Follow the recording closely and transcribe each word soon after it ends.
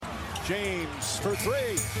James for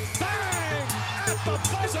three. Bang! At the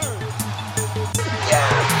buzzer!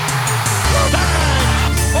 Yes!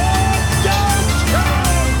 Bang! Oh, yes!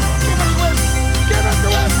 Give it to him! Give it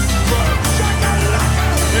to him! Boom!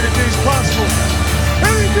 Shakalaka! Anything's possible!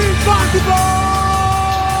 Anything's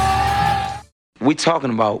possible! We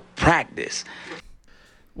talking about practice.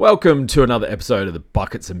 Welcome to another episode of the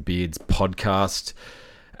Buckets and Beards podcast.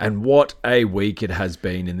 And what a week it has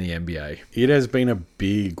been in the NBA. It has been a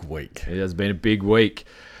big week. It has been a big week.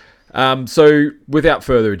 So without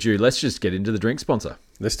further ado, let's just get into the drink sponsor.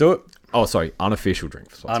 Let's do it. Oh, sorry, unofficial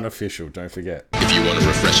drink sponsor. Unofficial, don't forget. If you want a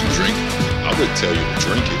refreshing drink, I would tell you to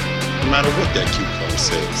drink it, no matter what that cute card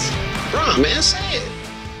says. Bro, man, say it.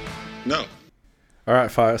 No. All right,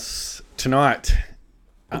 folks. Tonight,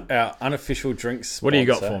 our unofficial drink sponsor What do you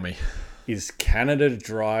got for me? is Canada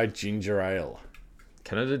Dry Ginger Ale.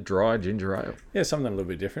 Canada Dry Ginger Ale. Yeah, something a little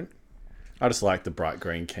bit different. I just like the bright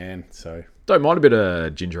green can, so... Don't mind a bit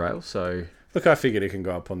of ginger ale, so... Look, I figured it can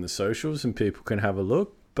go up on the socials and people can have a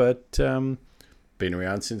look, but been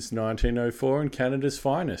around since 1904 and Canada's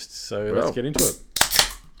finest, so let's get into it.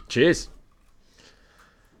 Cheers.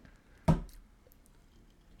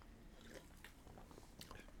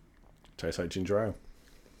 Tastes like ginger ale.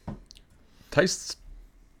 Tastes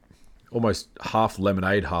almost half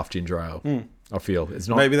lemonade, half ginger ale. I feel it's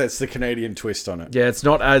not. Maybe that's the Canadian twist on it. Yeah, it's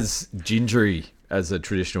not as gingery as a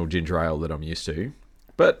traditional ginger ale that I'm used to,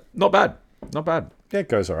 but not bad. Not bad. Yeah, it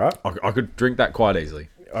goes all right. I could drink that quite easily.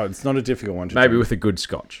 Oh, it's not a difficult one to Maybe drink. with a good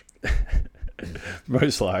scotch.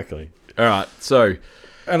 Most likely. All right, so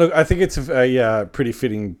And look, I think it's a pretty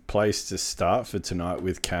fitting place to start for tonight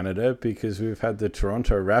with Canada because we've had the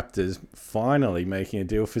Toronto Raptors finally making a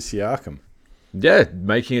deal for Siakam. yeah,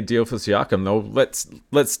 making a deal for Siakam. Though,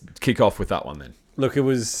 let's kick off with that one then. Look, it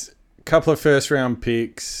was a couple of first-round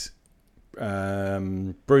picks,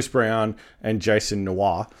 Bruce Brown and Jason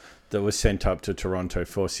Noir, that was sent up to Toronto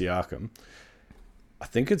for Siakam. I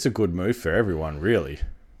think it's a good move for everyone, really.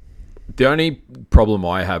 The only problem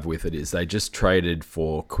I have with it is they just traded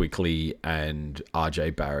for Quickly and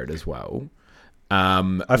RJ Barrett as well.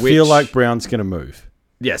 I feel like Brown's going to move.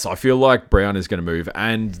 Yes, I feel like Brown is going to move.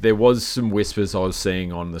 And there was some whispers I was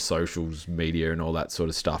seeing on the socials media and all that sort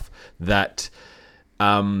of stuff that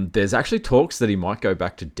there's actually talks that he might go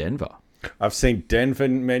back to Denver. I've seen Denver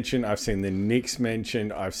mentioned, I've seen the Knicks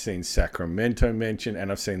mentioned, I've seen Sacramento mentioned,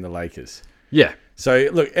 and I've seen the Lakers. Yeah. So,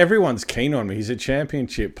 look, everyone's keen on him. He's a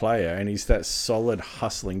championship player, and he's that solid,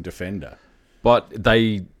 hustling defender. But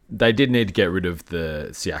they did need to get rid of the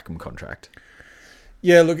Siakam contract.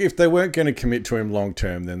 Yeah, look, if they weren't going to commit to him long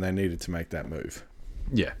term, then they needed to make that move.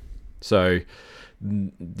 Yeah. So,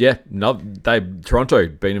 yeah, Toronto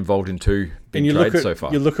been involved in two big trades so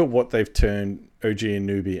far. You look at what they've turned OG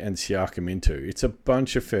Anunoby and Siakam into. It's a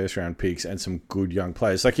bunch of first-round picks and some good young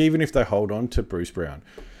players. Like, even if they hold on to Bruce Brown,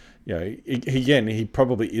 you know, he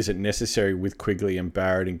probably isn't necessary with Quigley and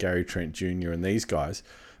Barrett and Gary Trent Jr. and these guys,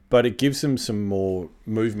 but it gives them some more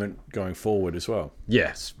movement going forward as well.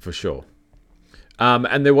 Yes, for sure.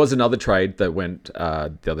 And there was another trade that went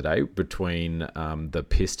the other day between the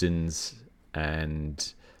Pistons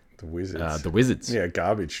and The Wizards. the Wizards. Yeah,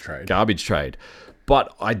 garbage trade. Garbage trade.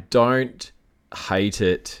 But I don't hate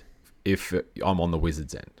it if I'm on the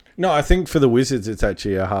Wizards end. No, I think for the Wizards, it's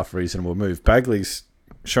actually a half reasonable move. Bagley's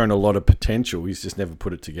shown a lot of potential. He's just never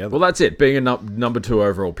put it together. Well, that's it. Being a number 2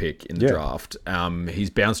 overall pick in the Yeah. draft,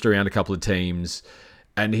 he's bounced around a couple of teams,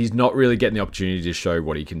 and he's not really getting the opportunity to show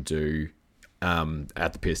what he can do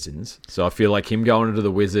at the Pistons. So I feel like him going into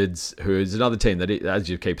the Wizards, who is another team that, as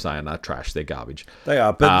you keep saying, are trash. They're garbage. They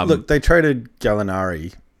are. But look, they traded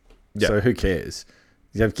Gallinari, Yeah. so who cares?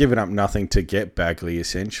 They've given up nothing to get Bagley,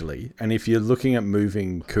 essentially. And if you're looking at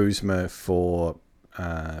moving Kuzma for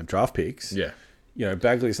draft picks, Yeah. you know,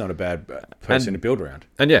 Bagley's not a bad person to build around.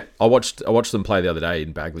 And yeah, I watched them play the other day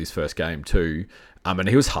in Bagley's first game too, and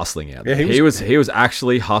he was hustling out there. Yeah, he was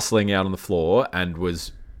actually hustling out on the floor and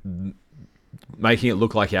was making it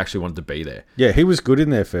look like he actually wanted to be there. Yeah, he was good in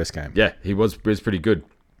their first game. Yeah, he was pretty good.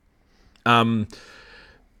 We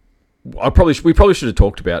probably should have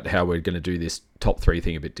talked about how we're going to do this top 3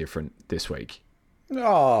 thing a bit different this week.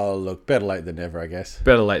 Oh, look, better late than never, I guess.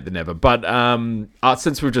 Better late than never. But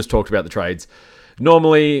since we've just talked about the trades,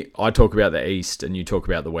 normally I talk about the East and you talk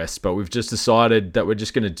about the West, but we've just decided that we're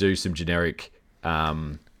just going to do some generic top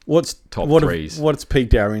threes. What's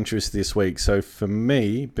piqued our interest this week? So for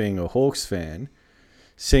me, being a Hawks fan,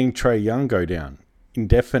 seeing Trae Young go down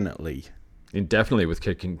indefinitely. Indefinitely with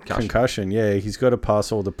concussion. Yeah. He's got to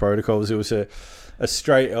pass all the protocols. It was a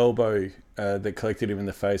straight elbow that collected him in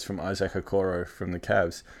the face from Isaac Okoro from the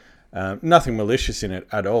Cavs. Nothing malicious in it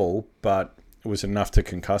at all, but it was enough to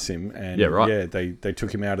concuss him. And Yeah, right. they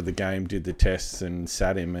took him out of the game, did the tests, and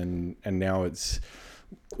sat him, and now it's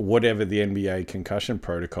whatever the NBA concussion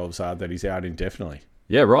protocols are that he's out indefinitely.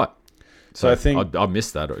 Yeah, right. So I think I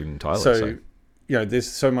missed that entirely. So, there's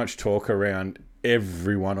so much talk around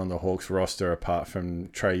everyone on the Hawks roster apart from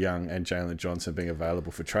Trae Young and Jalen Johnson being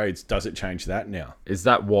available for trades. Does it change that now? Is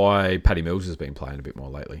that why Patty Mills has been playing a bit more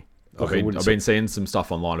lately? I've been seeing some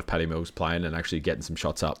stuff online of Patty Mills playing and actually getting some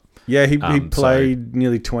shots up. Yeah, he played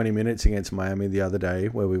nearly 20 minutes against Miami the other day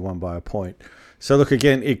where we won by a point. So, look,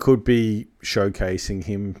 again, it could be showcasing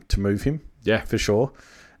him to move him. Yeah. For sure.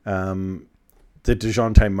 The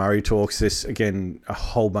DeJounte Murray talks, there's, again, a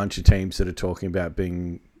whole bunch of teams that are talking about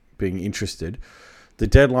being interested. The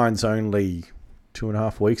deadline's only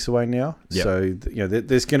 2.5 weeks away now. Yep. So,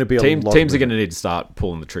 there's going to be teams are going to need to start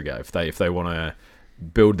pulling the trigger if they want to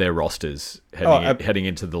build their rosters heading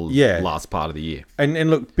into the last part of the year. And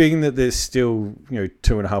look, being that there's still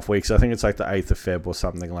 2.5 weeks, I think it's like the 8th of Feb or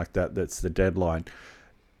something like that. That's the deadline.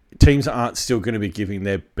 Teams aren't still going to be giving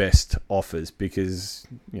their best offers because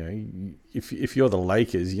if you're the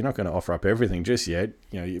Lakers, you're not going to offer up everything just yet.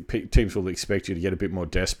 Teams will expect you to get a bit more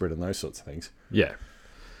desperate and those sorts of things. Yeah.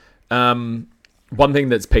 One thing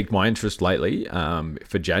that's piqued my interest lately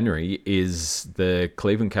for January is the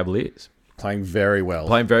Cleveland Cavaliers. Playing very well.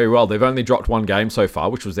 They've only dropped one game so far,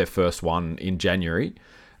 which was their first one in January.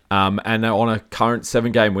 And they're on a current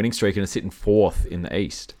 7-game winning streak and are sitting 4th in the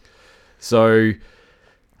East. So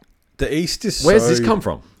the East is where's this come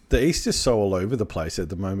from? The East is so all over the place at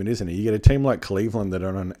the moment, isn't it? You get a team like Cleveland that are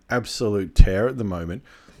on an absolute tear at the moment.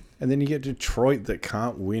 And then you get Detroit that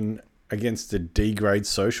can't win against a D-grade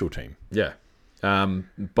social team. Yeah.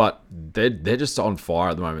 But they're just on fire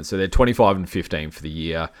at the moment. So they're 25-15 for the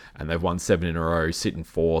year, and they've won 7 in a row, sitting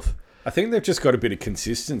 4th. I think they've just got a bit of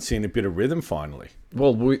consistency and a bit of rhythm finally.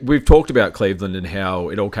 Well, we've talked about Cleveland and how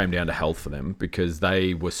it all came down to health for them because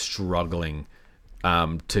they were struggling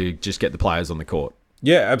to just get the players on the court.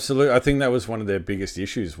 Yeah, absolutely. I think that was one of their biggest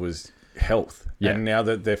issues was health. Yeah. And now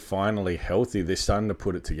that they're finally healthy, they're starting to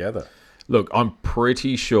put it together. Look, I'm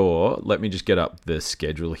pretty sure, let me just get up the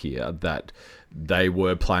schedule here, that they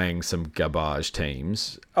were playing some garbage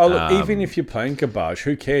teams. Oh, look, even if you're playing garbage,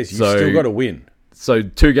 who cares? You still got to win. So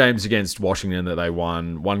 2 games against Washington that they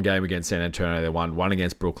won, 1 game against San Antonio they won, 1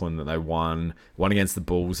 against Brooklyn that they won, 1 against the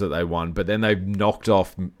Bulls that they won, but then they knocked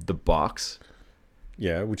off the Bucks.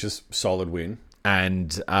 Yeah, which is solid win. And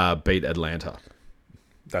beat Atlanta.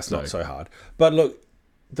 That's not so hard. But look,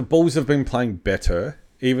 the Bulls have been playing better.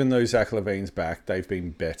 Even though Zach LaVine's back, they've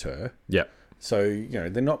been better. Yep. So,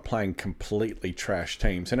 they're not playing completely trash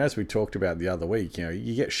teams. And as we talked about the other week,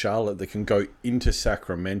 you get Charlotte that can go into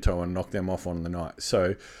Sacramento and knock them off on the night.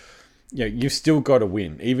 So, you've still got to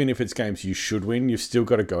win. Even if it's games you should win, you've still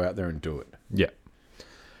got to go out there and do it. Yeah.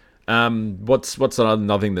 What's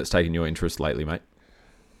another thing that's taken your interest lately, mate?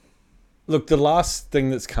 Look, the last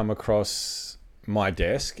thing that's come across my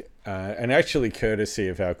desk, and actually courtesy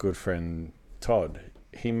of our good friend Todd,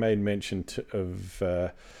 he made mention of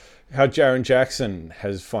how Jaren Jackson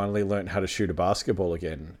has finally learned how to shoot a basketball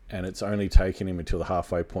again, and it's only taken him until the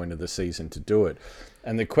halfway point of the season to do it.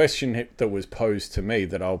 And the question that was posed to me,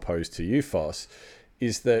 that I'll pose to you, Foss,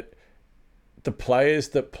 is that the players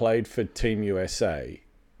that played for Team USA,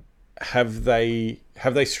 have they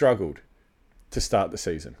struggled to start the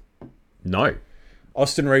season? No.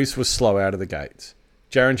 Austin Reeves was slow out of the gates.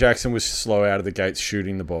 Jaren Jackson was slow out of the gates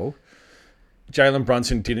shooting the ball. Jalen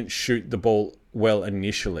Brunson didn't shoot the ball well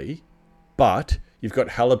initially, but you've got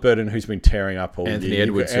Halliburton who's been tearing up all year. Anthony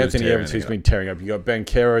Edwards who's been tearing up. You've got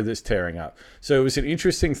Banchero that's tearing up. So it was an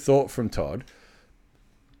interesting thought from Todd,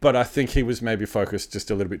 but I think he was maybe focused just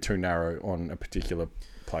a little bit too narrow on a particular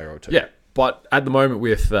player or two. Yeah, but at the moment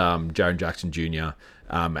with Jaren Jackson Jr.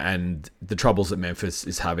 And the troubles that Memphis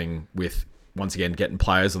is having with, once again, getting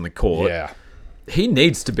players on the court, he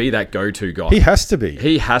needs to be that go-to guy. He has to be.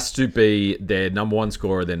 He has to be their number 1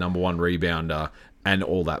 scorer, their number 1 rebounder, and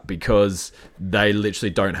all that, because they literally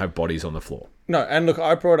don't have bodies on the floor. No, and look,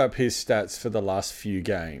 I brought up his stats for the last few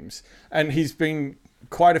games, and he's been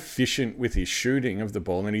quite efficient with his shooting of the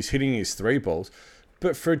ball, and he's hitting his 3 balls.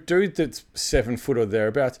 But for a dude that's 7 foot or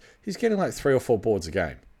thereabouts, he's getting like 3 or 4 boards a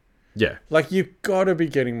game. Yeah. Like, you've got to be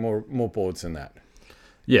getting more boards than that.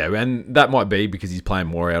 Yeah, and that might be because he's playing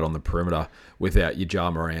more out on the perimeter without your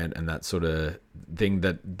Ja Morant and that sort of thing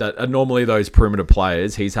that are normally those perimeter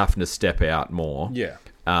players. He's having to step out more. Yeah.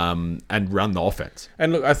 And run the offense.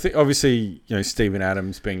 And look, I think obviously, Steven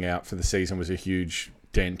Adams being out for the season was a huge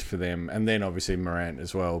dent for them. And then obviously Morant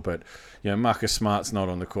as well. But, Marcus Smart's not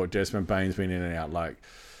on the court. Desmond Bain's been in and out. Like,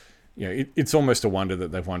 it's almost a wonder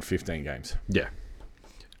that they've won 15 games. Yeah.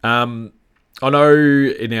 I know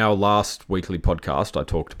in our last weekly podcast, I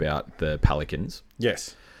talked about the Pelicans.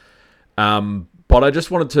 Yes. But I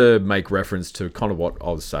just wanted to make reference to kind of what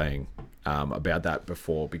I was saying about that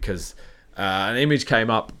before, because an image came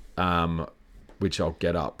up, which I'll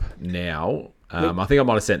get up now. I think I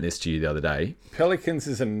might have sent this to you the other day. Pelicans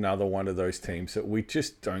is another one of those teams that we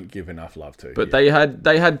just don't give enough love to. But they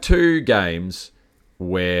had 2 games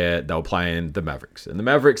where they were playing the Mavericks. And the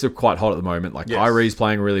Mavericks are quite hot at the moment. Like, Kyrie's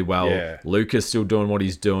playing really well. Yeah. Luka's still doing what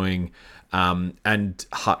he's doing. And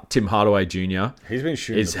Tim Hardaway Jr. He's been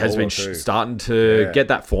shooting has been starting to get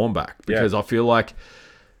that form back, because I feel like,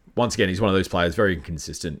 once again, he's one of those players, very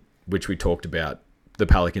inconsistent, which we talked about. The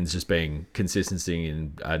Pelicans just being consistency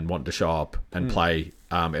and wanting to show up and play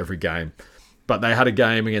every game. But they had a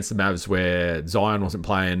game against the Mavs where Zion wasn't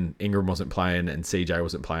playing, Ingram wasn't playing, and CJ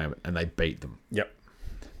wasn't playing, and they beat them. Yep.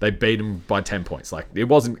 They beat them by 10 points. Like, it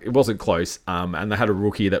wasn't close. And they had a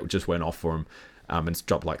rookie that just went off for him and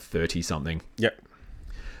dropped like 30 something. Yep.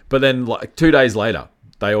 But then, like, 2 days later,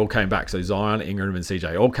 they all came back. So Zion, Ingram, and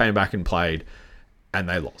CJ all came back and played, and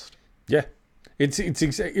they lost. Yeah. It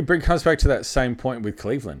comes back to that same point with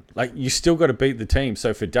Cleveland. Like, you still got to beat the team.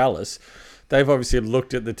 So for Dallas, they've obviously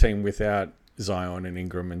looked at the team without Zion and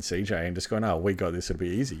Ingram and CJ and just gone, oh, we got this, it'll be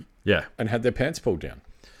easy. Yeah. And had their pants pulled down.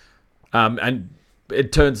 And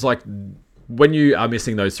it turns like, when you are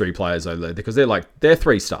missing those 3 players, because they're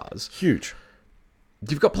 3 stars. Huge.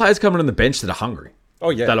 You've got players coming on the bench that are hungry. Oh,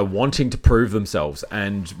 yeah. That are wanting to prove themselves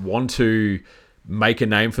and want to make a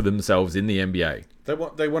name for themselves in the NBA. They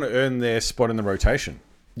want to earn their spot in the rotation.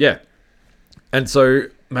 Yeah. And so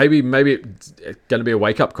maybe it's going to be a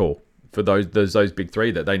wake-up call for those big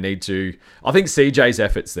 3 that they need to... I think CJ's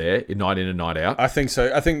efforts there, night in and night out. I think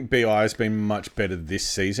so. I think BI has been much better this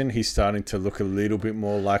season. He's starting to look a little bit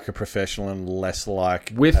more like a professional and less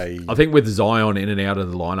like I think with Zion in and out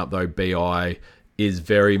of the lineup, though, BI is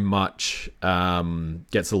very much...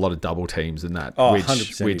 gets a lot of double teams in that. Oh, which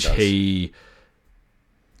 100% he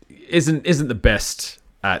isn't the best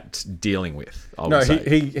at dealing with.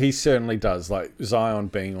 He certainly does. Like, Zion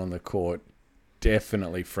being on the court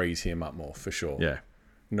definitely frees him up more, for sure. Yeah.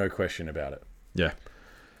 No question about it. Yeah.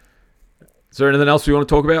 Is there anything else we want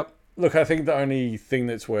to talk about? Look, I think the only thing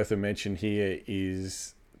that's worth a mention here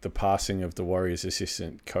is the passing of the Warriors'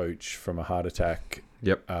 assistant coach from a heart attack.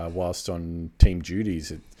 Yep. Whilst on team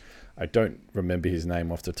duties. I don't remember his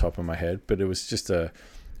name off the top of my head, but it was just a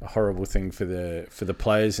horrible thing for the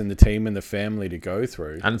players and the team and the family to go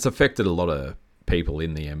through. And it's affected a lot of people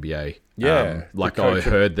in the NBA. Yeah. I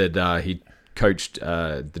heard that he coached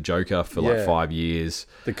the Joker for like 5 years.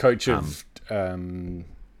 The coach of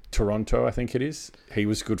Toronto, I think it is. He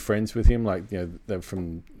was good friends with him. Like, they're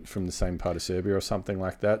from the same part of Serbia or something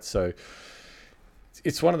like that. So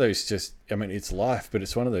it's one of those it's life, but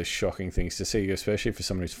it's one of those shocking things to see, especially for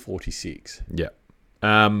someone who's 46. Yeah.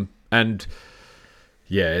 And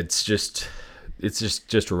yeah, it's just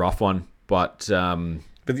a rough one, but I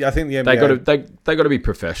think the NBA they got to be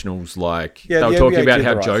professionals. Like, yeah, they were the talking NBA about did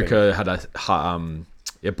how the right Joker had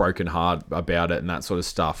a broken heart about it and that sort of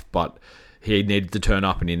stuff, but he needed to turn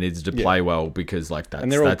up and he needed to play well, because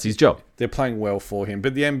that's his job. They're playing well for him,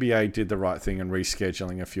 but the NBA did the right thing in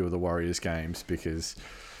rescheduling a few of the Warriors games, because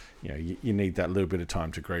you need that little bit of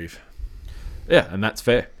time to grieve. Yeah, and that's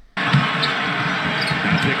fair. Gotta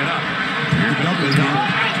pick it up. Here's Kobe.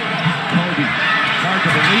 Hard to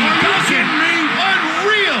believe. Are you kidding me?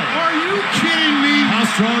 Unreal. Are you kidding me? How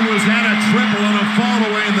strong was that? A triple and a fall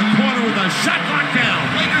away in the corner with a shot clock down.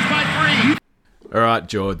 Lakers by 3. All right,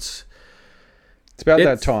 George. It's about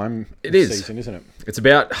that time of the season, isn't it? It's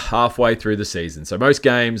about halfway through the season. So most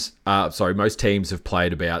teams have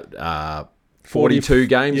played about 42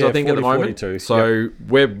 games, I think, at the moment. 42, so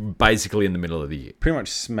we're basically in the middle of the year. Pretty much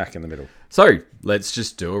smack in the middle. So let's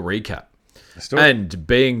just do a recap. Let's do it. And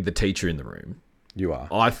being the teacher in the room, you are.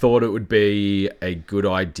 I thought it would be a good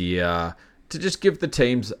idea to just give the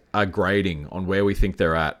teams a grading on where we think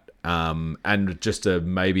they're at, and just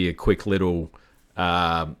maybe a quick little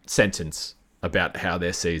sentence about how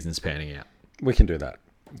their season's panning out. We can do that.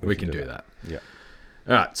 We can do that. Yeah.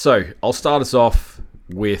 All right, so I'll start us off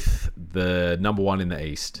with the number 1 in the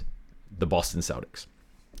East, the Boston Celtics.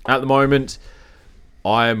 At the moment,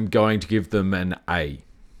 I am going to give them an A.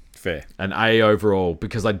 Fair. An A overall,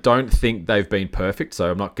 because I don't think they've been perfect,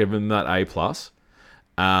 so I'm not giving them that A+.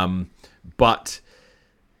 But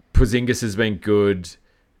Porzingis has been good.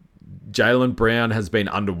 Jaylen Brown has been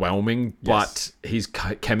underwhelming, but his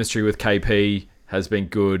chemistry with KP has been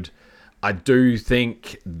good. I do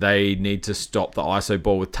think they need to stop the ISO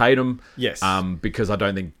ball with Tatum. Yes. Because I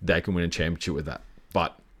don't think they can win a championship with that.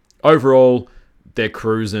 But overall, they're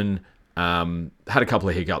cruising. Had a couple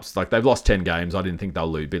of hiccups. Like, they've lost 10 games. I didn't think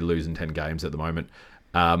they'll be losing 10 games at the moment.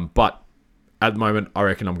 But at the moment, I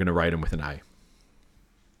reckon I'm going to rate them with an A.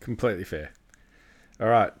 Completely fair. All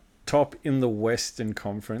right. Top in the Western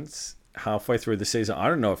Conference, halfway through the season, I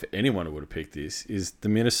don't know if anyone would have picked this, is the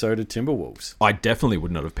Minnesota Timberwolves. I definitely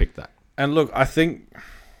would not have picked that. And look, I think,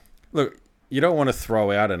 you don't want to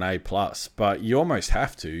throw out an A+, but you almost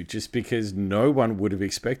have to, just because no one would have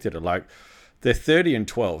expected it. Like, they're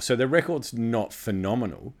 30-12, so their record's not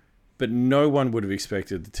phenomenal, but no one would have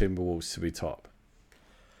expected the Timberwolves to be top.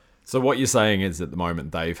 So what you're saying is, at the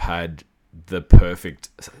moment, they've had the perfect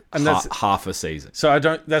half a season. So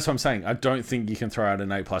that's what I'm saying. I don't think you can throw out an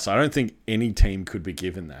A+. I don't think any team could be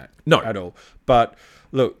given that. No. At all. But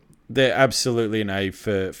look, they're absolutely an A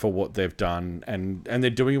for what they've done, and they're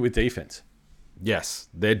doing it with defense. Yes,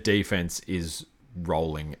 their defense is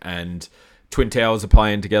rolling, and Twin Towers are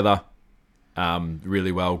playing together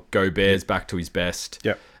really well. Gobert's back to his best.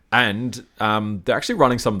 Yep. And they're actually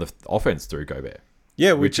running some of the offense through Gobert.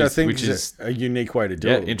 Yeah, which I think is a unique way to do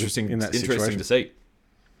it. Interesting in that interesting situation. to see.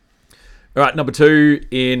 All right, number 2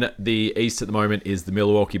 in the East at the moment is the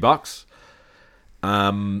Milwaukee Bucks. They're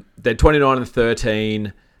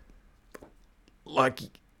 29-13. Like,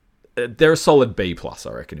 they're a solid B+, I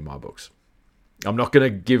reckon, in my books. I'm not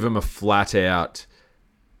going to give them a flat out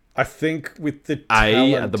I think with the A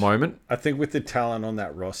talent, at the moment. I think with the talent on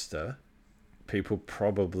that roster, people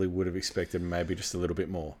probably would have expected maybe just a little bit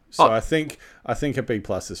more. So I think a B+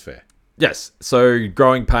 is fair. Yes. So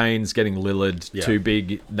growing pains, getting Lillard, Yeah. 2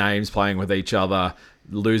 big names playing with each other,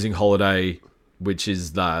 losing Holiday, which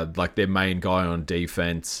is their main guy on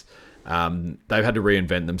defense. They've had to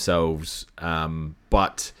reinvent themselves,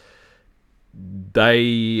 but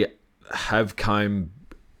they have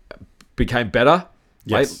became better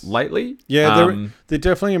lately. Yeah, they're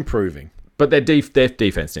definitely improving. But their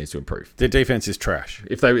defense needs to improve. Their defense is trash.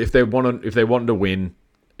 If they wanted to win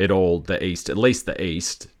it all, the East, at least the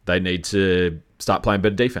East, they need to start playing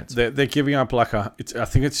better defense. They're giving up I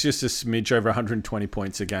think it's just a smidge over 120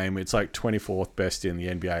 points a game. It's like 24th best in the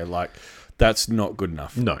NBA. Like, that's not good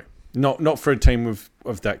enough. No. Not for a team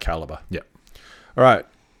of that caliber. Yeah. All right.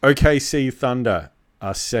 OKC Thunder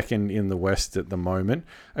are second in the West at the moment.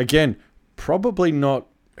 Again, probably not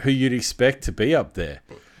who you'd expect to be up there.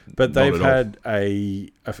 But they've had a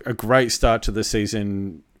great start to the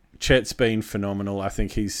season. Chet's been phenomenal. I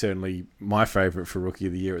think he's certainly my favourite for Rookie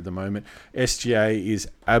of the Year at the moment. SGA is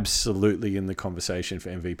absolutely in the conversation for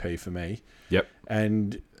MVP for me. Yep.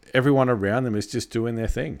 And everyone around them is just doing their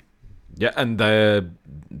thing. Yeah, and they're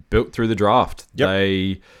built through the draft. Yep.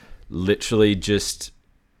 They literally just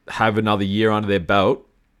have another year under their belt.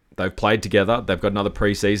 They've played together. They've got another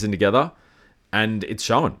preseason together. And it's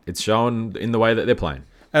shown. It's shown in the way that they're playing.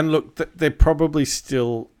 And look, they're probably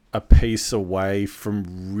still a piece away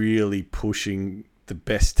from really pushing the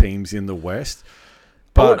best teams in the West.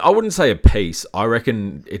 But I wouldn't say a piece. I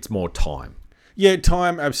reckon it's more time. Yeah,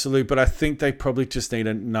 time, absolutely. But I think they probably just need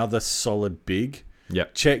another solid big.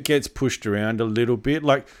 Yep. Chet gets pushed around a little bit.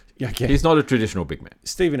 Like, again, He's not a traditional big man.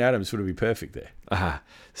 Steven Adams would be perfect there.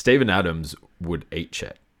 Steven Adams would eat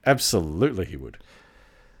Chet. Absolutely, he would.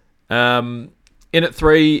 In at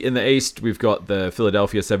 3 in the East, we've got the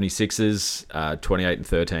Philadelphia 76ers,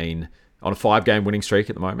 28-13, on a 5-game winning streak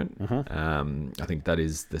at the moment. I think that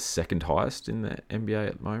is the second highest in the NBA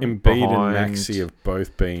at the moment. Embiid and Maxey have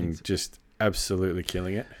both been just absolutely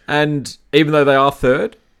killing it. And even though they are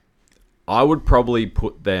third, I would probably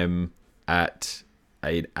put them at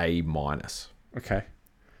an A-. Okay.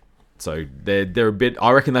 So they're a bit.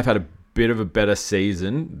 I reckon they've had a bit of a better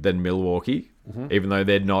season than Milwaukee, even though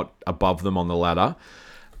they're not above them on the ladder.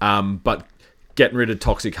 But getting rid of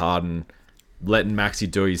Toxic Harden, letting Maxey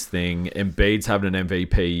do his thing, Embiid's having an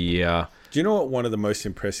MVP year. Do you know what one of the most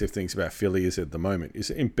impressive things about Philly is at the moment?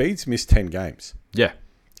 Is Embiid's missed 10 games. Yeah,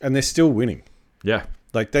 And they're still winning. yeah,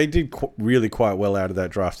 Like, they did really quite well out of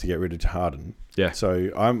that draft to get rid of Harden. yeah.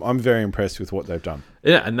 So I'm very impressed with what they've done.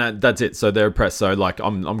 Yeah, and that's it. So they're impressed. So like,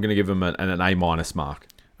 I'm going to give them an A- mark.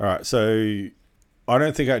 All right, so I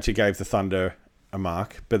don't think I actually gave the Thunder a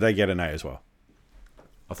mark, but they get an A as well.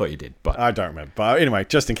 I thought you did, but I don't remember. But anyway,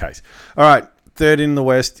 just in case. All right, third in the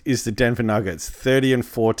West is the Denver Nuggets,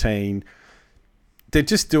 30-14. They're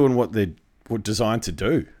just doing what they were designed to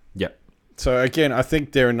do. yeah, So again, I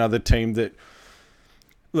think they're another team that,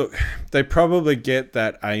 look, they probably get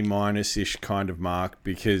that A-ish kind of mark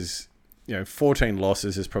because, 14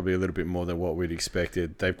 losses is probably a little bit more than what we'd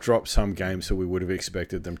expected. They've dropped some games that we would have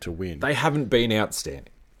expected them to win. They haven't been outstanding.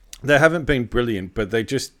 They haven't been brilliant, but they're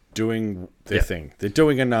just doing their thing. They're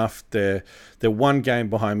doing enough. They're one game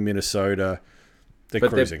behind Minnesota. They're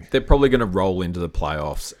cruising. They're probably going to roll into the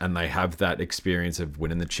playoffs, and they have that experience of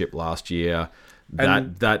winning the chip last year.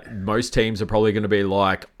 That most teams are probably going to be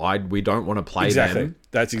like, we don't want to play them.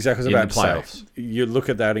 That's exactly what I was about to say. You look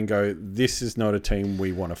at that and go, this is not a team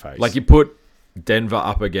we want to face. Like you put Denver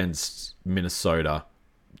up against Minnesota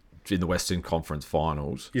in the Western Conference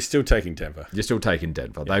Finals. You're still taking Denver.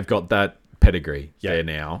 Yeah. They've got that pedigree there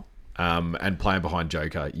now, and playing behind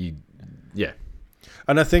Joker.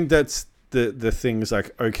 And I think that's the things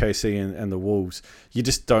like OKC and the Wolves. You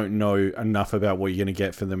just don't know enough about what you're going to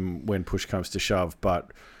get for them when push comes to shove.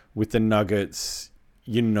 But with the Nuggets,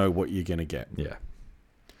 you know what you're going to get. Yeah.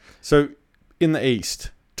 So in the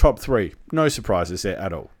East, top 3, no surprises there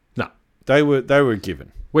at all. No, they were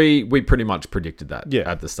given. We pretty much predicted that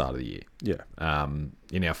at the start of the year. Yeah.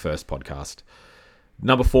 In our first podcast.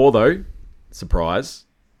 Number 4 though, surprise,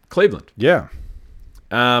 Cleveland. Yeah.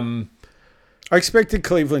 I expected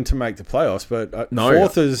Cleveland to make the playoffs, but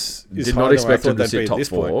fourth is did higher not expect than I them thought to they'd sit be top at this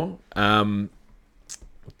 4. Point.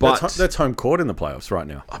 But that's home court in the playoffs right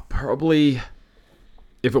now. I probably,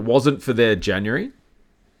 if it wasn't for their January,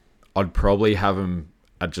 I'd probably have them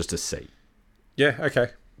at just a C. Yeah,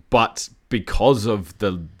 okay. But because of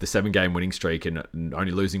the 7-game winning streak and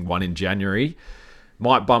only losing 1 in January,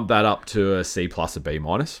 might bump that up to a C plus, a B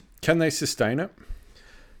minus. Can they sustain it?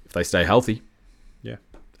 If they stay healthy. Yeah.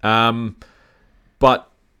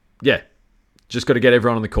 But, yeah, just got to get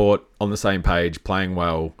everyone on the court on the same page, playing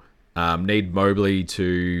well. Need Mobley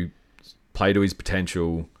to play to his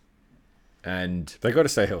potential. And they got to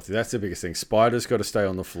stay healthy. That's the biggest thing. Spider's got to stay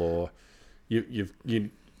on the floor.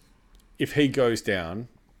 If he goes down,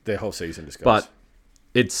 their whole season just goes. But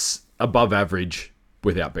it's above average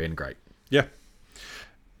without being great. Yeah.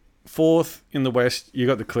 4th in the West, you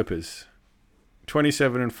got the Clippers.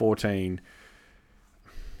 27-14.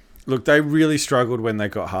 Look, they really struggled when they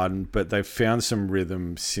got Harden, but they've found some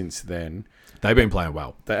rhythm since then. They've been playing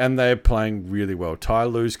well. And they're playing really well. Ty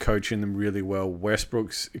Lue's coaching them really well.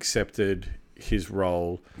 Westbrook's accepted his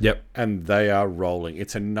role. Yep. And they are rolling.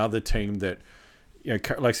 It's another team that,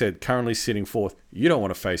 like I said, currently sitting 4th. You don't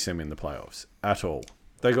want to face them in the playoffs at all.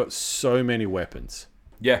 They got so many weapons.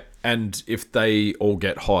 Yeah. And if they all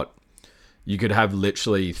get hot, you could have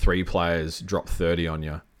literally 3 players drop 30 on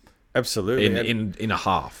you. Absolutely. In a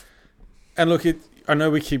half. And look, I know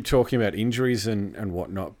we keep talking about injuries and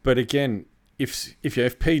whatnot, but again,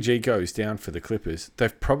 if PG goes down for the Clippers,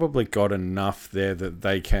 they've probably got enough there that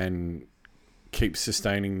they can keep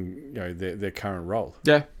sustaining their current role.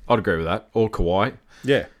 Yeah, I'd agree with that. Or Kawhi.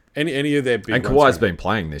 Yeah, any of their big. And Kawhi's been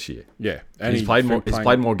playing this year. Yeah, and he's played more. He's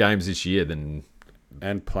played more games this year than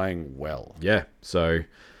and playing well. Yeah, so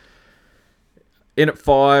in at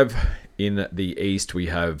 5. In the East, we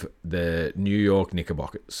have the New York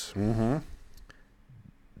Knickerbockers. Mm-hmm.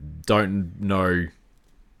 Don't know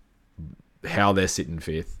how they're sitting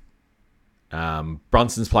 5th.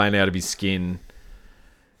 Brunson's playing out of his skin.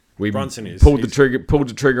 Brunson is pulled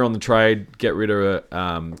the trigger on the trade. Get rid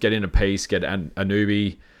of get in a piece. Get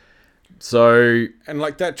Anunoby. So and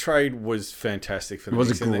like that trade was fantastic for them. It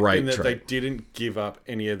was a great trade. They didn't give up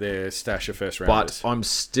any of their stash of first rounders. But I'm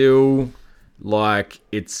still. Like,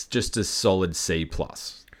 it's just a solid C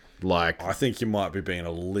plus. Like, I think you might be being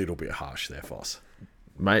a little bit harsh there, Foss.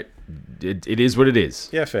 Mate, it is what it is.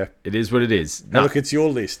 Yeah, fair. It is what it is. Now, look, it's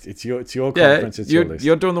your list. It's your conference. It's your list.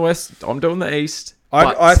 You're doing the West. I'm doing the East.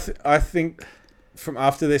 I think from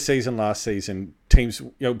after their season last season, teams,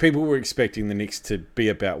 people were expecting the Knicks to be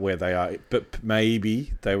about where they are, but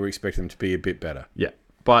maybe they were expecting them to be a bit better. Yeah,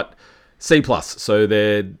 but C plus. So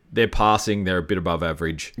they're passing. They're a bit above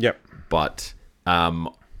average. Yep. But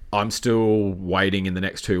I'm still waiting in the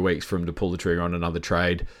next 2 weeks for them to pull the trigger on another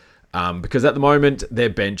trade because at the moment their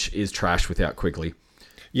bench is trash without Quickly.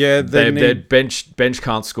 Yeah, their bench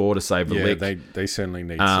can't score to save the lick. They certainly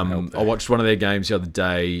need some help there. I watched one of their games the other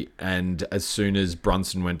day, and as soon as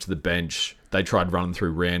Brunson went to the bench, they tried running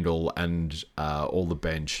through Randall and all the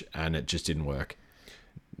bench, and it just didn't work.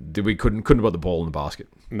 We couldn't put the ball in the basket.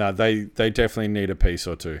 No, they definitely need a piece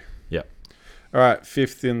or two. Yeah. All right,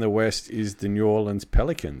 5th in the West is the New Orleans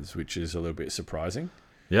Pelicans, which is a little bit surprising.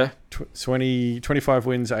 Yeah. 25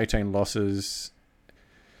 wins, 18 losses.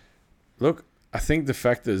 Look, I think the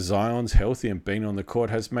fact that Zion's healthy and been on the court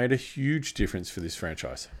has made a huge difference for this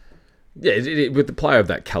franchise. Yeah, with the player of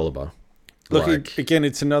that caliber. Look, again,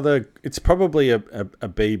 it's probably a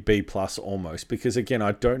B plus almost, because again,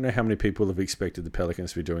 I don't know how many people have expected the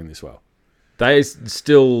Pelicans to be doing this well. They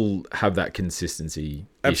still have that consistency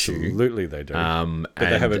issue. Absolutely, they do. But But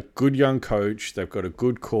they have a good young coach. They've got a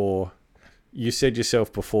good core. You said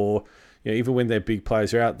yourself before, even when their big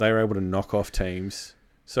players are out, they're able to knock off teams.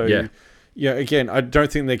 So, again, I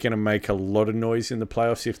don't think they're going to make a lot of noise in the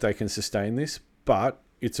playoffs if they can sustain this, but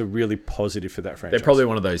it's a really positive for that franchise. They're probably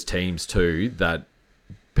one of those teams, too, that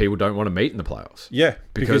people don't want to meet in the playoffs. Yeah.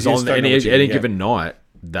 Because on any given night,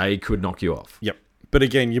 they could knock you off. Yep. But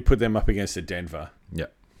again, you put them up against a Denver.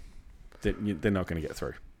 Yep. They're not going to get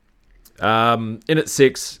through. In at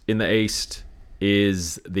 6 in the East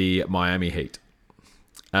is the Miami Heat.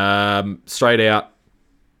 Straight out,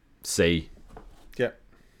 C. Yep.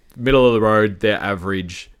 Middle of the road, they're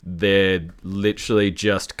average. They're literally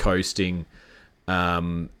just coasting.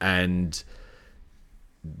 And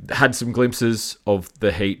had some glimpses of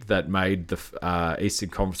the Heat that made the Eastern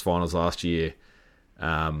Conference Finals last year.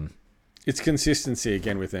 It's consistency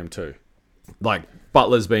again with them too. Like,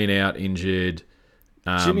 Butler's been out injured.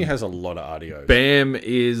 Jimmy has a lot of RDOs. Bam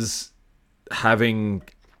is having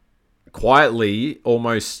quietly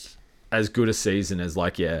almost as good a season as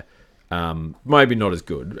maybe not as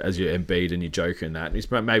good as your Embiid and your Joker and that.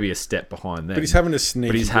 He's maybe a step behind them. But he's having a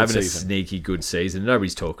sneaky good season.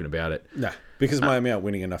 Nobody's talking about it. Nah, because Miami aren't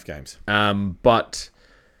winning enough games. But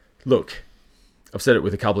look, I've said it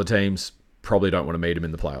with a couple of teams. Probably don't want to meet them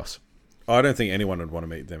in the playoffs. I don't think anyone would want to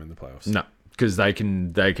meet them in the playoffs. No, because they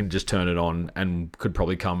can just turn it on and could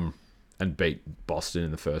probably come and beat Boston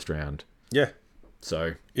in the first round. Yeah.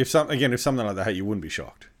 So if something like that, you wouldn't be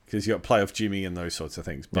shocked because you got playoff Jimmy and those sorts of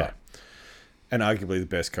things. But and arguably the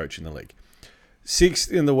best coach in the league. 6th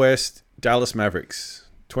in the West, Dallas Mavericks,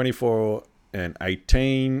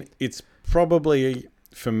 24-18. It's probably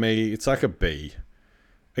for me, it's like a B.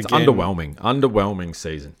 Again, it's underwhelming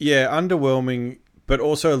season. Yeah, underwhelming, but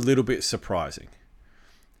also a little bit surprising.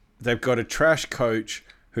 They've got a trash coach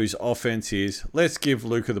whose offense is, let's give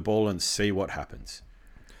Luka the ball and see what happens.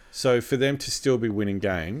 So for them to still be winning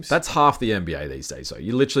games... That's half the NBA these days. So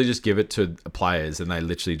you literally just give it to players and they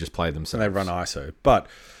literally just play themselves. And they run ISO. But,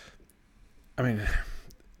 I mean,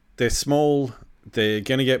 they're small. They're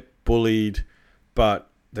going to get bullied, but...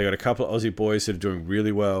 They got a couple of Aussie boys that are doing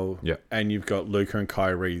really well. Yeah. And you've got Luka and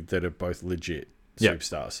Kyrie that are both legit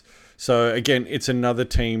superstars. So, again, it's another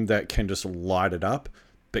team that can just light it up.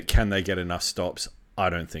 But can they get enough stops? I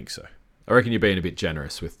don't think so. I reckon you're being a bit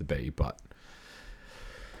generous with the B, but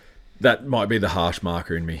that might be the harsh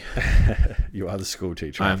marker in me. You are the school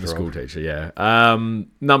teacher. I am the school teacher, yeah.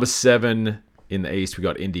 Number 7 in the East, we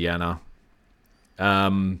got Indiana.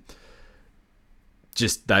 They've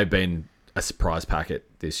been a surprise packet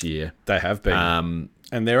this year. They have been,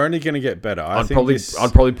 and they're only going to get better. I'd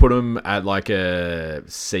probably put them at like a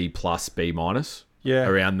C plus B minus. Yeah,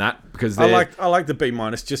 around that because I like the B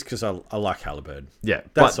minus just because I like Halliburton. Yeah,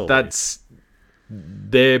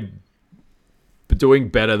 they're doing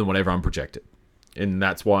better than what everyone projected, and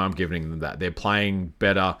that's why I'm giving them that. They're playing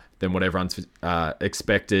better than what everyone's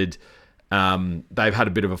expected. They've had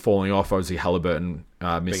a bit of a falling off. Obviously, Halliburton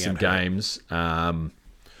missed some games.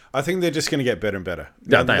 I think they're just going to get better and better.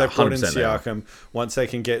 Yeah, they are. They've brought in Siakam. Once they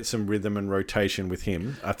can get some rhythm and rotation with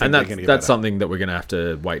him, I think and they're going to get that's better. something that we're going to have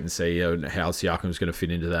to wait and see how Siakam's going to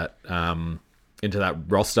fit into that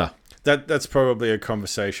roster. That's probably a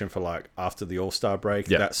conversation for like after the All-Star break,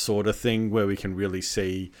 that sort of thing, where we can really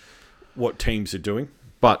see what teams are doing.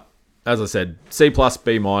 But as I said, C plus,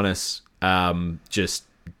 B minus, just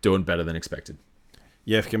doing better than expected.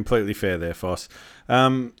 Yeah, completely fair there, Foss.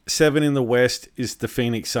 7 in the West is the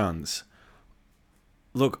Phoenix Suns.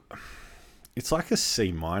 Look, it's like a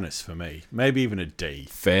C minus for me, maybe even a D.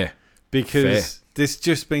 Fair. Because there's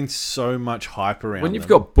just been so much hype around when you've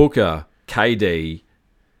got Booker, KD,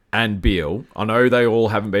 and Beal, I know they all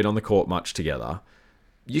haven't been on the court much together,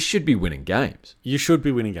 you should be winning games. You should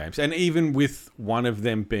be winning games. And even with one of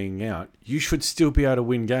them being out, you should still be able to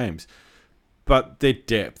win games. But their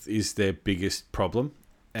depth is their biggest problem.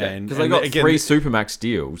 Because they've got 3 Supermax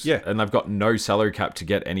deals, and they've got no salary cap to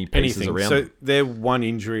get any pieces around so them. They're one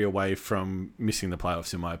injury away from missing the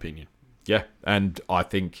playoffs, in my opinion. Yeah, and I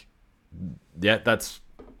think, that's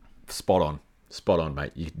spot on. Spot on,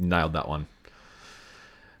 mate. You nailed that one.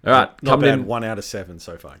 All right. Not bad. 1 out of 7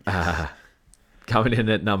 so far. Coming in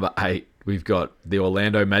at number 8, we've got the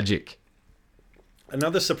Orlando Magic.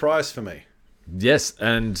 Another surprise for me. Yes,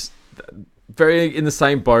 and very in the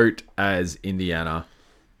same boat as Indiana.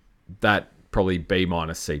 That probably B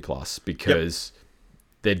minus C plus because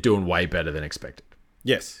they're doing way better than expected.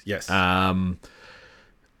 Yes. Have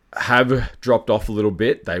dropped off a little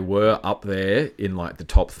bit. They were up there in like the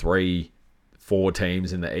top 3-4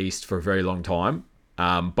 teams in the East for a very long time.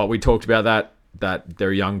 But we talked about that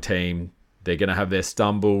they're a young team. They're going to have their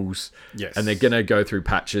stumbles. Yes. And they're going to go through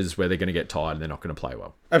patches where they're going to get tired and they're not going to play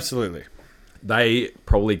well. Absolutely. They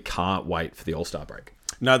probably can't wait for the All-Star break.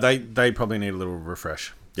 No, they probably need a little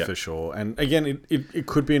refresh for sure. And again, it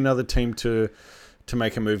could be another team to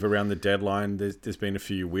make a move around the deadline. There's been a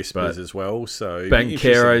few whispers as well. So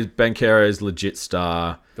Banchero's legit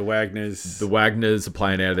star. The Wagners are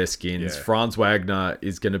playing out of their skins. Yeah. Franz Wagner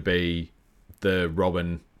is going to be the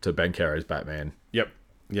Robin to Banchero's Batman.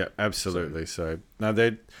 Yep, absolutely. So no,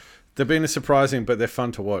 they've been surprising, but they're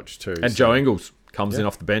fun to watch too. And Joe Ingles comes in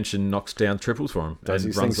off the bench and knocks down triples for him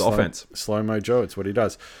and runs the offense. Slow-mo Joe, it's what he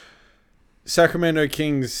does. Sacramento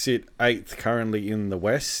Kings sit 8th currently in the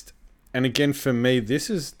West. And again, for me, this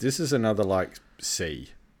is another like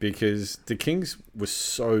C, because the Kings were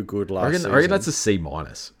so good last season. I reckon that's a C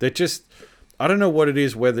minus. They're just, I don't know what it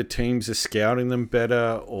is, whether teams are scouting them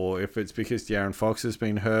better, or if it's because De'Aaron Fox has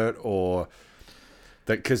been hurt, or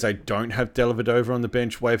that because they don't have Dellavedova on the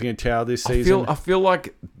bench waving a towel this season. I feel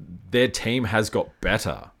like their team has got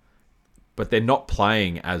better, but they're not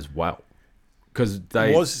playing as well. Because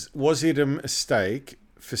they was it a mistake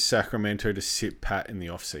for Sacramento to sit pat in the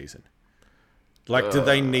off season? Like, do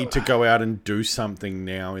they need to go out and do something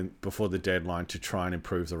now before the deadline to try and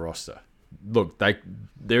improve the roster? Look,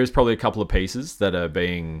 there is probably a couple of pieces that are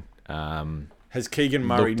being. Has Keegan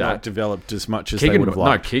Murray not developed as much as they would have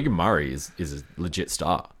liked? No, Keegan Murray is a legit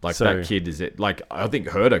star. Like, that kid is it. Like, I think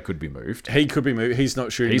Herder could be moved. He could be moved. He's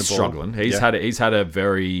not shooting. He's the ball. struggling. He's had a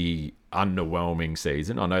very underwhelming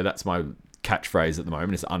season. I know that's my catchphrase at the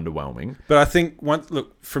moment. It's underwhelming. But I think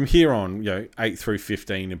from here on, 8 through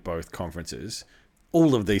 15 in both conferences,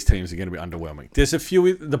 all of these teams are going to be underwhelming. There's a few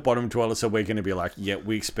at the bottom dwellers, so we're going to be like, yeah,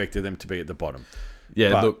 we expected them to be at the bottom.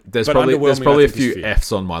 Yeah, look, there's probably a few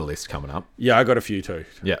Fs on my list coming up. Yeah, I got a few too.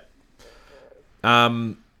 Yeah.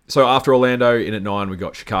 So after Orlando, in at 9, we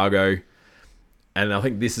got Chicago. And I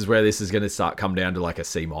think this is where this is going to come down to like a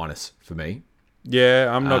C minus for me.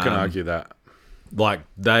 Yeah, I'm not going to argue that. Like,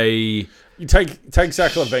 You take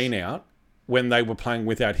Zach LaVine out when they were playing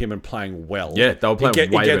without him and playing well. Yeah, they were playing way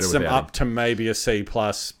better. It gets them up to maybe a C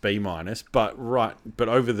plus, B minus. But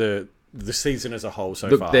over the season as a whole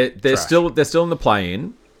so far, they're still in the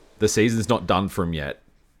play-in. The season's not done for them yet.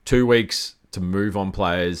 2 weeks to move on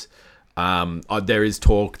players. There is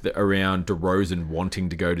talk around DeRozan wanting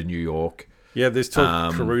to go to New York. Yeah, there's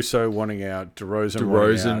talk Caruso wanting out, DeRozan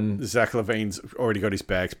wanting out. Zach LaVine's already got his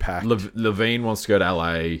bags packed. LaVine wants to go to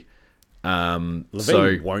LA.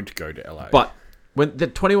 LaVine won't go to LA. But when they're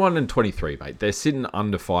 21 and 23, mate, they're sitting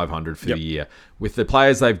under 500 for the year. With the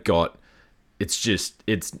players they've got, it's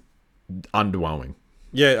underwhelming.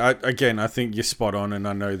 Yeah, I think you're spot on, and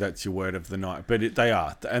I know that's your word of the night. But they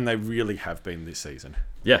are, and they really have been this season.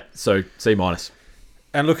 Yeah, so C minus.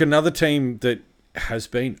 And look, another team that has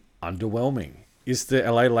been underwhelming is the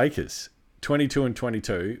LA Lakers. 22 and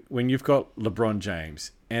 22, when you've got LeBron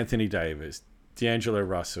James, Anthony Davis, D'Angelo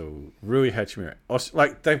Russell, Rui Hachimura.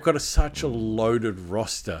 Like, they've got such a loaded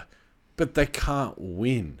roster, but they can't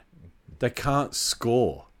win. They can't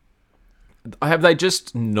score. Have they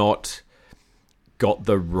just not got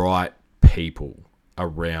the right people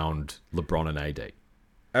around LeBron and AD?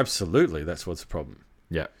 Absolutely, that's what's the problem.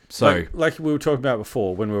 Yeah. So, like we were talking about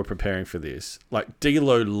before when we were preparing for this, like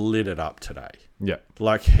D'Lo lit it up today. Yeah.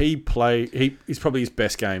 Like he's probably his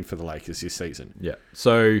best game for the Lakers this season. Yeah.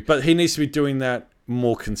 So, but he needs to be doing that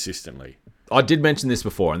more consistently. I did mention this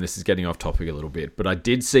before, and this is getting off topic a little bit, but I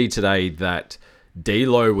did see today that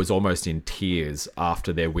D'Lo was almost in tears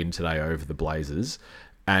after their win today over the Blazers,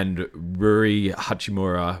 and Rui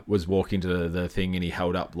Hachimura was walking to the thing and he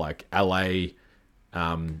held up like LA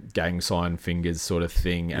gang sign fingers sort of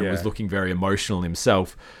thing and was looking very emotional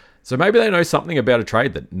himself. So maybe they know something about a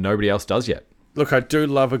trade that nobody else does yet. Look, I do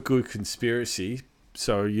love a good conspiracy,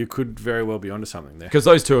 so you could very well be onto something there. Because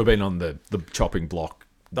those two have been on the chopping block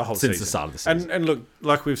the whole since season. The start of the season. And look,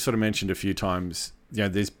 like we've sort of mentioned a few times,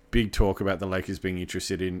 there's big talk about the Lakers being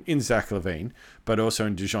interested in Zach LaVine, but also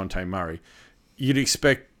in DeJounte Murray. You'd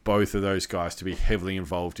expect both of those guys to be heavily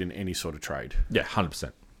involved in any sort of trade. Yeah,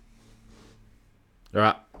 100%. All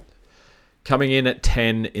right. Coming in at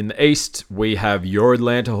 10 in the East, we have your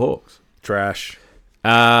Atlanta Hawks. Trash.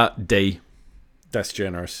 D. That's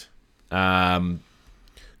generous.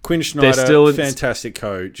 Quinn Snyder, fantastic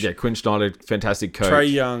coach. Yeah, Quinn Snyder, fantastic coach.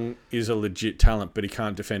 Trae Young is a legit talent, but he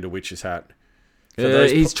can't defend a witch's hat.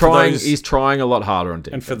 He's trying a lot harder on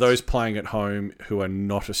defense. And for those playing at home who are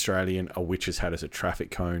not Australian, a witch's hat is a traffic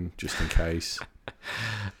cone, just in case.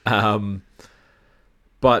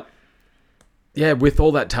 But yeah, with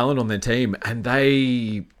all that talent on their team, and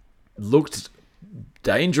they looked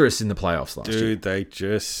dangerous in the playoffs last year. Dude, they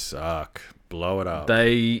just suck. Blow it up.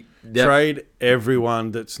 Yep. Trade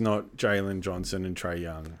everyone that's not Jalen Johnson and Trae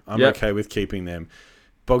Young. I'm okay with keeping them.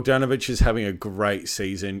 Bogdanovic is having a great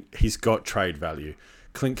season. He's got trade value.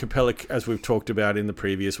 Clint Capella, as we've talked about in the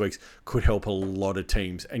previous weeks, could help a lot of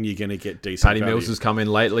teams, and you're going to get decent Patty value. Mills has come in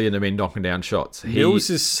lately and have been knocking down shots. Mills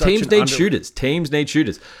is such teams an need shooters. Teams need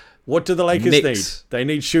shooters. What do the Lakers Knicks. need? They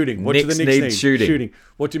need shooting. What Knicks do the Knicks need shooting.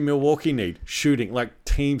 What do Milwaukee need? Shooting. Like,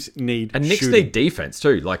 teams need And Knicks shooting. need defense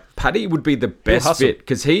too. Like, Patty would be the best hustle. fit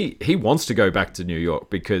because he wants to go back to New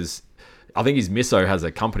York because I think his misso has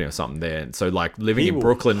a company or something there. And so, like, living He in will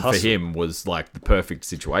Brooklyn for hustle. him was, like, the perfect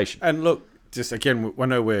situation. And look, just again, I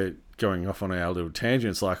know we're going off on our little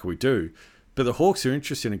tangents like we do, but the Hawks are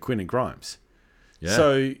interested in Quentin Grimes. Yeah.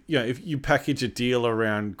 So, if you package a deal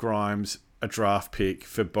around Grimes, a draft pick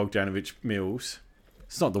for Bogdanovic Mills,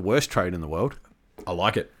 it's not the worst trade in the world. I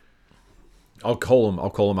like it. I'll call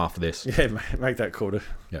him after this. Yeah, make that quarter.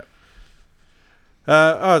 Yeah.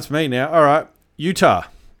 It's me now. All right. Utah,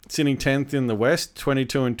 sitting 10th in the West,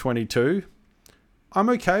 22-22. I'm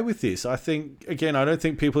okay with this. I think, again, I don't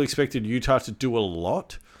think people expected Utah to do a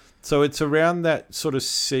lot. So it's around that sort of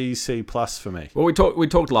C+ for me. Well, we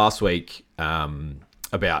talked last week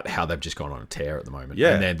about how they've just gone on a tear at the moment.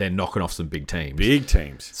 Yeah. And they're knocking off some big teams. Big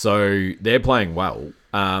teams. So they're playing well.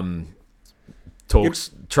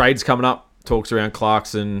 Trades coming up. Talks around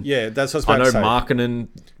Clarkson. Yeah, that's what I was about to say. Markkanen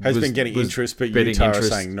Has been getting interest, but Utah are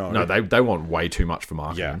saying no. No, they want way too much for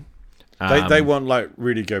Markkanen. Yeah. They want, like,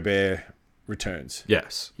 Rudy Gobert returns.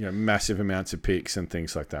 Yes. Massive amounts of picks and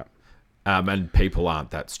things like that. And people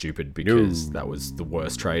aren't that stupid because that was the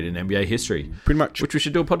worst trade in NBA history. Pretty much. Which we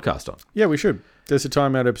should do a podcast on. Yeah, we should. There's a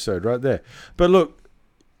timeout episode right there. But look,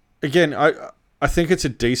 again, I think it's a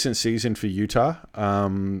decent season for Utah.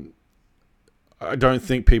 I don't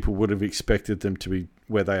think people would have expected them to be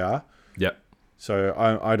where they are. Yep. So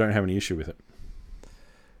I don't have any issue with it.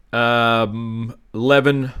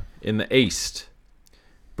 11 in the East.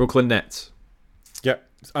 Brooklyn Nets. Yep.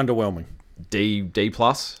 It's underwhelming. D+.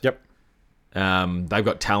 Yep. They've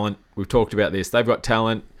got talent. We've talked about this. They've got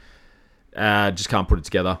talent. Just can't put it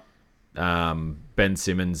together. Ben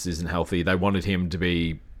Simmons isn't healthy. They wanted him to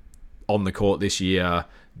be on the court this year,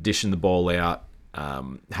 dishing the ball out.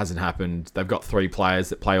 Hasn't happened. They've got 3 players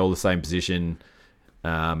that play all the same position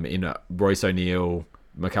in Royce O'Neal,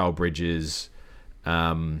 Mikal Bridges,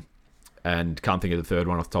 and can't think of the third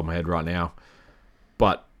one off the top of my head right now.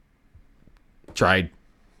 But trade.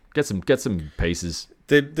 Get some pieces.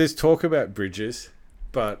 There's talk about Bridges,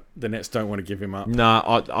 but the Nets don't want to give him up. Nah,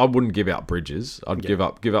 I wouldn't give out Bridges. I'd give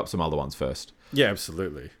up some other ones first. Yeah,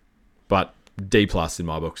 absolutely. But D+ in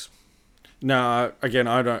my books. No, again,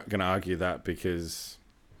 I'm not going to argue that because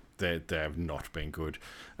they have not been good.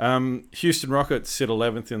 Houston Rockets sit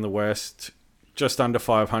 11th in the West, just under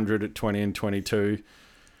 500 at 20-22.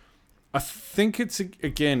 I think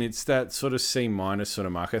it's that sort of C- sort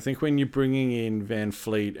of mark. I think when you're bringing in Van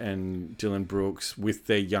Fleet and Dylan Brooks with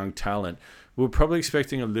their young talent, we're probably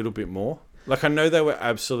expecting a little bit more. Like, I know they were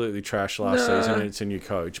absolutely trash last season and it's a new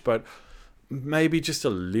coach, but maybe just a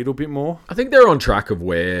little bit more. I think they're on track of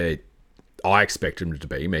where I expect them to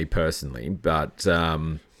be, me personally, but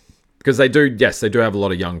because they do have a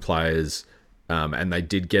lot of young players, and they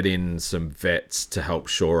did get in some vets to help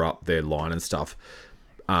shore up their line and stuff.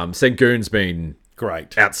 Sengun's been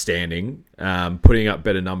Great. outstanding, putting up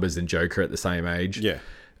better numbers than Joker at the same age. Yeah.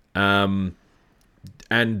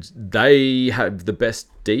 And they have the best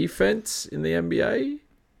defense in the NBA.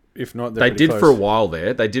 If not, They did for a while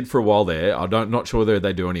there. I'm not sure whether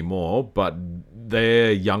they do anymore, but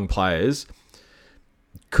their young players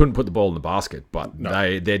couldn't put the ball in the basket. But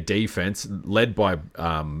their defense, led by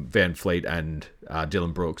Van Fleet and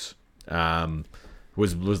Dylan Brooks,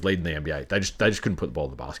 was leading the NBA. They just couldn't put the ball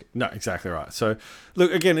in the basket. No, exactly right. So,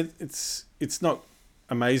 look, again, it's not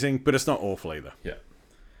amazing, but it's not awful either. Yeah.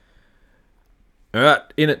 All right,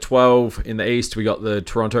 in at 12 in the East, we got the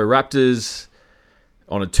Toronto Raptors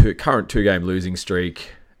on a current 2-game losing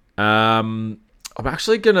streak. I'm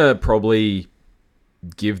actually going to probably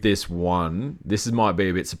give this one. This might be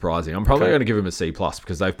a bit surprising. I'm probably going to give them a C+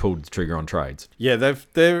 because they've pulled the trigger on trades. Yeah,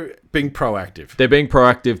 they're being proactive. They're being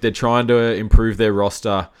proactive. They're trying to improve their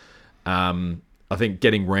roster. I think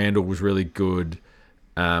getting Randall was really good.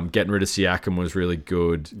 Getting rid of Siakam was really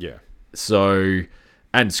good. Yeah. So,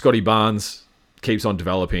 and Scotty Barnes keeps on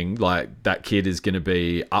developing. Like, that kid is going to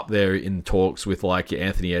be up there in talks with like your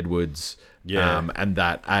Anthony Edwards, and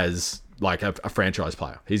that as like a franchise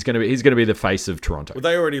player. He's going to be the face of Toronto. Well,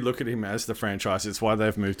 they already look at him as the franchise. It's why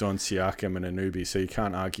they've moved on Siakam and Anunoby, so you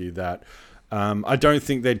can't argue that. I don't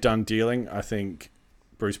think they're done dealing. I think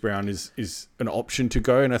Bruce Brown is an option to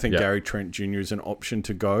go, and I think Gary Trent Jr. is an option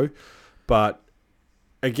to go. But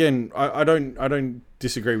again, I don't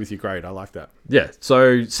disagree with your grade. I like that. Yeah,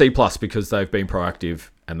 so C+ because they've been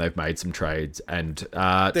proactive and they've made some trades and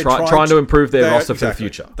trying to improve their roster for the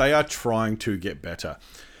future. They are trying to get better.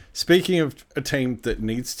 Speaking of a team that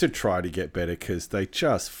needs to try to get better because they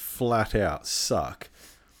just flat out suck,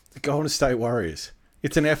 the Golden State Warriors.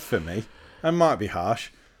 It's an F for me. It might be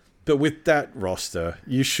harsh, but with that roster,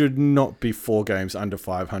 you should not be 4 games under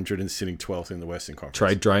 500 and sitting 12th in the Western Conference.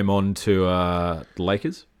 Trade Draymond to the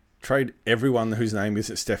Lakers? Trade everyone whose name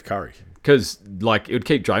isn't Steph Curry. Because it would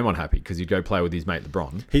keep Draymond happy because he'd go play with his mate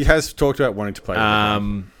LeBron. He has talked about wanting to play with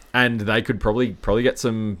LeBron. And they could probably get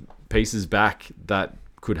some pieces back that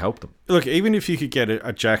could help them. Look, even if you could get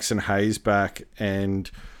a Jackson Hayes back,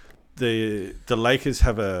 and the Lakers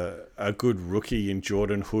have a good rookie in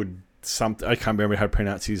Jordan Hood, I can't remember how to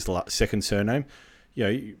pronounce his second surname.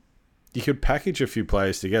 You could package a few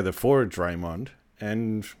players together for a Draymond,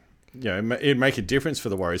 and it'd make a difference for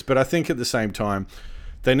the Warriors. But I think at the same time,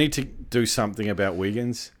 they need to do something about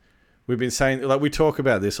Wiggins. We've been saying, we talk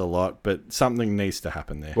about this a lot, but something needs to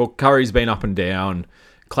happen there. Well, Curry's been up and down.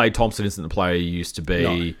 Klay Thompson isn't the player he used to be.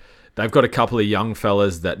 No. They've got a couple of young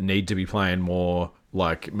fellas that need to be playing more,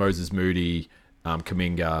 like Moses Moody,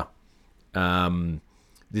 Kuminga.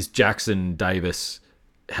 This Jackson Davis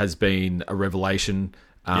has been a revelation.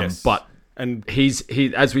 Yes. But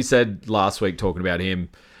he, as we said last week, talking about him,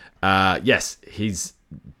 yes, he's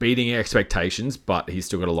beating expectations, but he's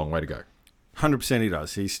still got a long way to go. 100% he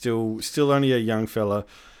does. He's still only a young fella,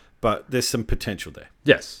 but there's some potential there.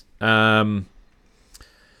 Yes.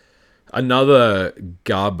 Another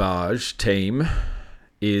garbage team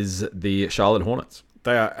is the Charlotte Hornets.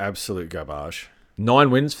 They are absolute garbage.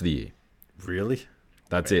 9 wins for the year. Really?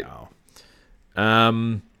 That's it.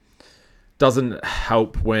 Doesn't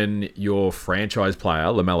help when your franchise player,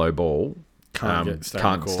 LaMelo Ball, can't stay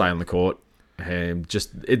on the court.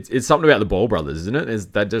 It's something about the Ball brothers, isn't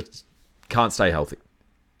it? They just can't stay healthy.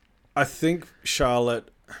 I think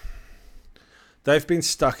Charlotte, they've been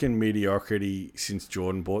stuck in mediocrity since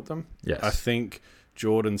Jordan bought them. Yes. I think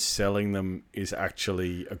Jordan selling them is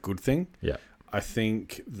actually a good thing. Yeah. I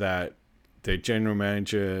think that their general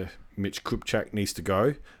manager, Mitch Kupchak, needs to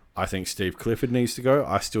go. I think Steve Clifford needs to go.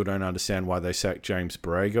 I still don't understand why they sacked James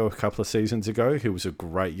Borrego a couple of seasons ago. He was a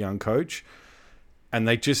great young coach. And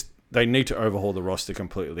they need to overhaul the roster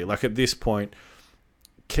completely. At this point,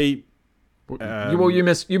 keep... you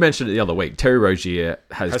mentioned it the other week. Terry Rozier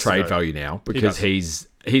has trade value now because he's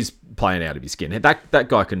playing out of his skin. That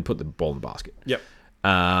guy can put the ball in the basket. Yep.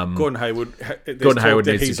 Gordon Hayward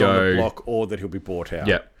needs to go. On the block, or that he'll be bought out.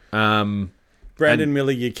 Yep. Brandon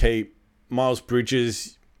Miller, you keep. Miles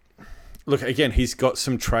Bridges. Look, again, he's got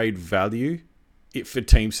some trade value for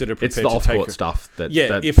teams that are prepared to take... It's the off-court stuff that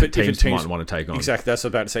teams might want to take on. Exactly, that's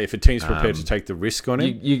what I was about to say. If a team's prepared to take the risk on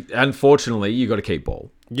it... Unfortunately, you got to keep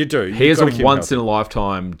Ball. You do. He is a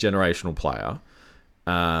once-in-a-lifetime generational player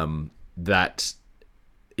that,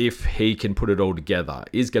 if he can put it all together,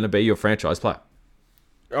 is going to be your franchise player.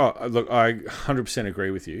 Oh, look, I 100%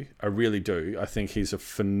 agree with you. I really do. I think he's a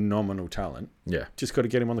phenomenal talent. Yeah. Just got to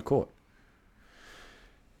get him on the court.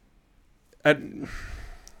 And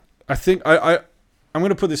I think... I'm going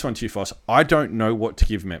to put this one to you, Foss. I don't know what to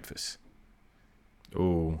give Memphis.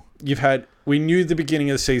 Ooh. We knew at the beginning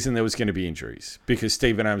of the season there was going to be injuries because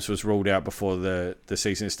Steven Adams was ruled out before the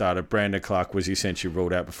season started. Brandon Clark was essentially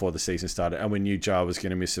ruled out before the season started. And we knew Ja was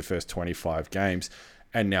going to miss the first 25 games.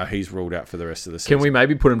 And now he's ruled out for the rest of the season. Can we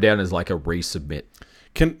maybe put him down as a resubmit?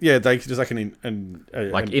 They just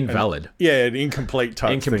invalid. An incomplete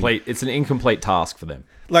type thing. It's an incomplete task for them.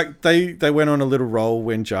 They went on a little roll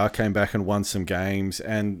when Ja came back and won some games,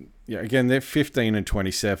 and again they're 15 and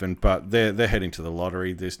 27, but they're heading to the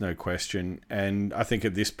lottery. There's no question, and I think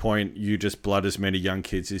at this point you just blood as many young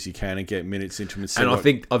kids as you can and get minutes into them. And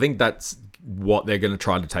I think that's what they're going to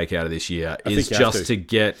try to take out of this year is just to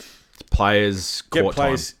get players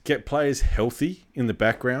get players healthy in the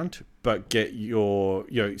background. But get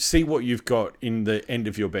see what you've got in the end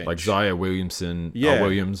of your bench. Like Ziaire Williamson.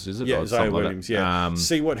 Williams, is it? Yeah, Ziaire Williams,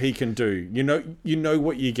 see what he can do. You know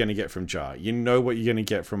what you're going to get from Ja. You know what you're going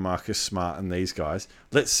to get from Marcus Smart and these guys.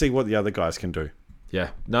 Let's see what the other guys can do. Yeah,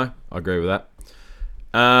 no, I agree with that.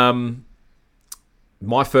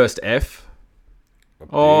 My first F.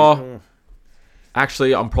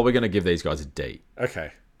 Actually, I'm probably going to give these guys a D.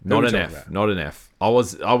 Okay. Not an F. I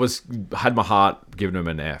had my heart giving them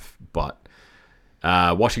an F, but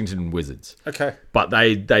Washington Wizards. Okay. But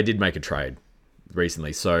they did make a trade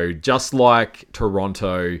recently. So just like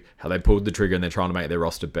Toronto, how they pulled the trigger and they're trying to make their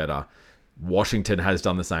roster better, Washington has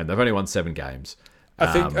done the same. They've only won 7 games.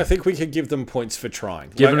 I think we could give them points for trying.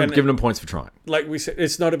 Giving them points for trying. Like we said,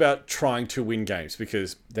 it's not about trying to win games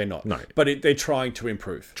because they're not. No. But they're trying to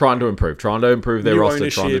improve. Trying to improve their New roster,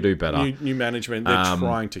 ownership, trying to do better. New management, they're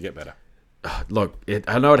trying to get better. Look,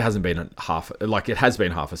 I know it hasn't been it has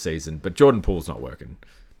been half a season, but Jordan Poole's not working.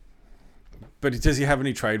 But does he have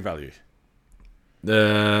any trade value?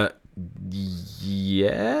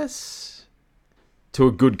 Yes. To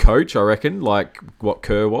a good coach, I reckon, like what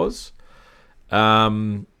Kerr was.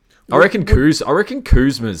 I reckon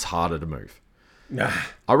Kuzma's harder to move. Nah.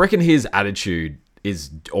 I reckon his attitude is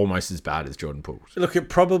almost as bad as Jordan Poole's. Look, it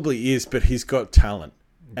probably is, but he's got talent.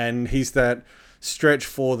 And he's that stretch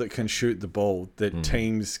 4 that can shoot the ball that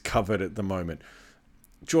teams covet at the moment.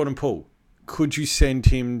 Jordan Poole, could you send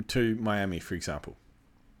him to Miami, for example?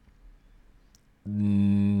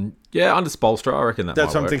 Yeah, under Spoelstra, I reckon that's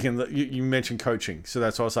what I'm work. thinking. That you mentioned coaching, so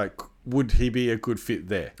that's why I was like, would he be a good fit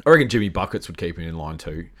there? I reckon Jimmy Buckets would keep him in line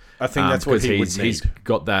too. I think that's what he would need. He's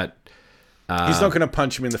got that. He's not going to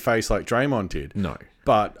punch him in the face like Draymond did. No.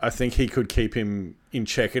 But I think he could keep him in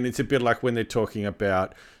check. And it's a bit like when they're talking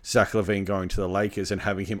about Zach LaVine going to the Lakers and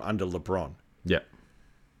having him under LeBron. Yeah.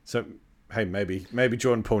 So, hey, maybe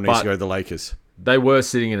Jordan Poole needs to go to the Lakers. They were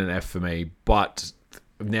sitting in an F for me, but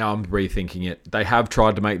now I'm rethinking it. They have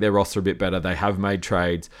tried to make their roster a bit better. They have made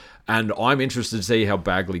trades. And I'm interested to see how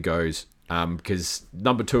Bagley goes. Because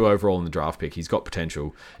number 2 overall in the draft pick, he's got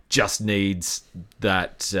potential. Just needs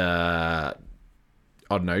that, I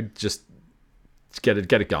don't know, just get it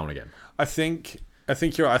going again. I think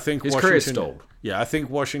you're right. I think his Washington, career stalled. Yeah, I think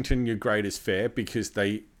Washington, your grade is fair because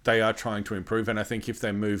they are trying to improve. And I think if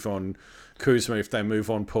they move on Kuzma, if they move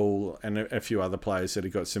on Poole and a few other players that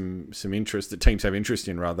have got some interest, that teams have interest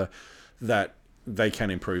in rather, that they can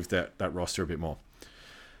improve that roster a bit more.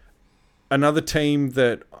 Another team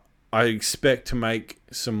that I expect to make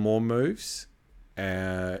some more moves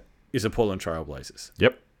is the Portland Trail Blazers.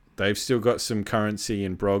 Yep. They've still got some currency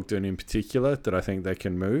in Brogdon in particular that I think they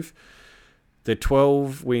can move. They're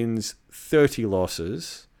 12 wins, 30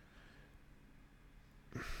 losses.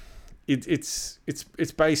 It's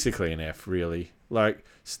basically an F, really. Like,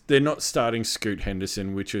 they're not starting Scoot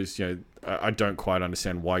Henderson, which is, I don't quite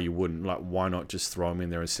understand why you wouldn't. Like, why not just throw him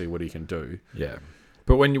in there and see what he can do? Yeah.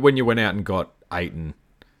 But when you went out and got Ayton,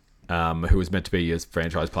 who was meant to be his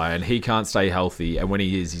franchise player, and he can't stay healthy, and when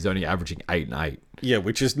he is, he's only averaging 8 and 8. Yeah,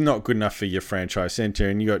 which is not good enough for your franchise center.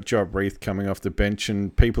 And you got Job Reith coming off the bench,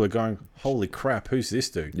 and people are going, "Holy crap, who's this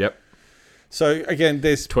dude?" Yep. So again,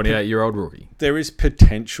 there's 28-year-old rookie. There is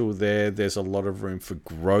potential there. There's a lot of room for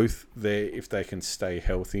growth there if they can stay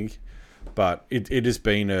healthy. But it has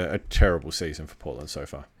been a terrible season for Portland so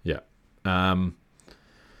far. Yeah.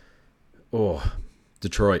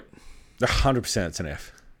 Detroit. 100% it's an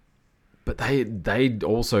F. But they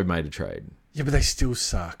also made a trade. Yeah, but they still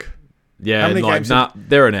suck. Yeah,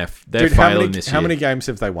 they're an F. They're failing this year. How many games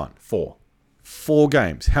have they won? 4. 4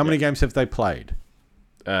 games. How many games have they played?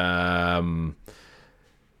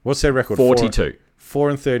 What's their record? 42.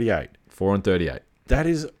 4-38. 4-38. That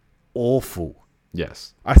is awful.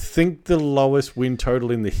 Yes. I think the lowest win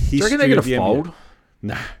total in the history. Do you reckon they're going to fold?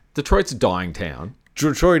 Nah. Detroit's a dying town.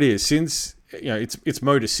 Detroit is, since it's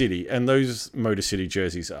Motor City, and those Motor City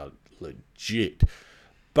jerseys are legit.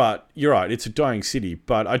 But you're right, it's a dying city.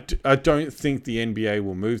 But I don't think the NBA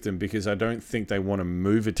will move them because I don't think they want to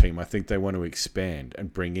move a team. I think they want to expand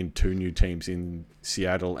and bring in 2 new teams in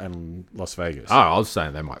Seattle and Las Vegas. Oh, I was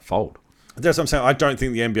saying they might fold. That's what I'm saying. I don't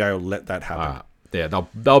think the NBA will let that happen. Yeah,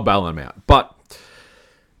 they'll bail them out. But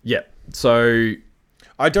yeah, so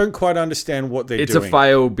I don't quite understand what they're doing. It's a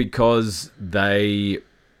fail because they,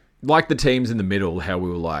 like the teams in the middle, how we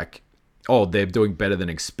were like, oh, they're doing better than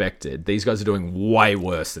expected. These guys are doing way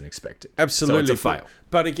worse than expected. Absolutely. So it's a fail.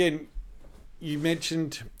 But again, you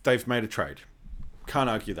mentioned they've made a trade. Can't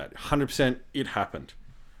argue that. 100% it happened.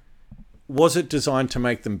 Was it designed to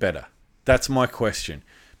make them better? That's my question.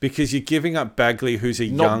 Because you're giving up Bagley, who's a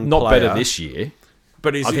young player. Not better this year.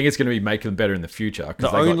 But I think it's going to be making them better in the future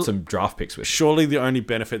because they got some draft picks with. Surely the only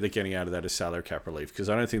benefit they're getting out of that is salary cap relief because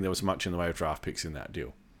I don't think there was much in the way of draft picks in that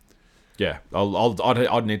deal. Yeah,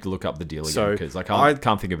 I'd need to look up the deal again because I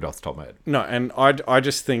can't think of it off the top of my head. No, and I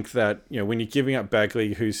just think that when you're giving up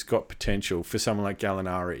Bagley, who's got potential, for someone like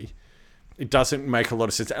Gallinari, it doesn't make a lot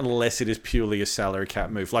of sense unless it is purely a salary cap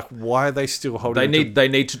move. Like, why are they still holding? They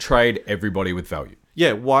need to trade everybody with value.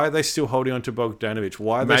 Yeah, why are they still holding on to Bogdanovic?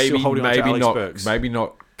 Why are they still holding on to Alex Burks? Maybe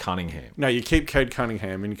not Cunningham. No, you keep Cade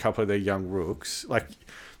Cunningham and a couple of their young rooks. Like,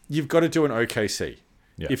 you've got to do an OKC.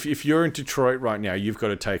 Yeah. If you're in Detroit right now, you've got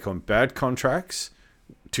to take on bad contracts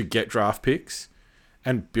to get draft picks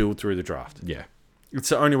and build through the draft. Yeah. It's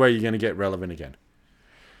the only way you're going to get relevant again.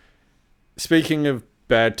 Speaking of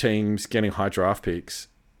bad teams getting high draft picks,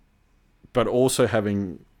 but also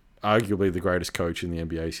having arguably the greatest coach in the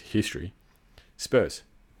NBA's history, Spurs.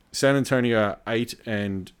 San Antonio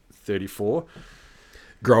 8-34.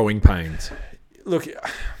 Growing pains. Look,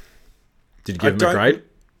 did you give him a grade?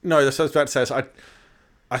 No, that's what I was about to say. So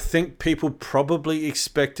I think people probably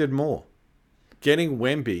expected more. Getting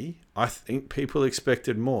Wemby, I think people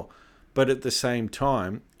expected more. But at the same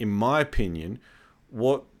time, in my opinion,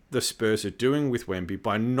 what the Spurs are doing with Wemby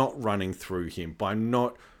by not running through him, by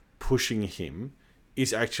not pushing him,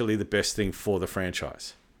 is actually the best thing for the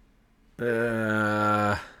franchise.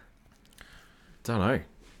 Don't know.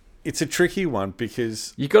 It's a tricky one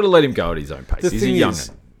because You got to let him go at his own pace. He's a young.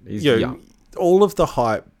 He's you know, young. all of the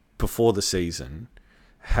hype before the season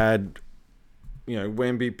had,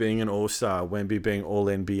 Wemby being an all-star, Wemby being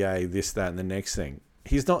all-NBA, this, that, and the next thing.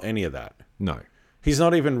 He's not any of that. No. He's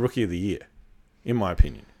not even Rookie of the Year, in my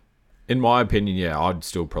opinion. In my opinion, yeah, I'd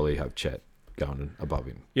still probably have Chet going above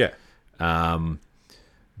him. Yeah.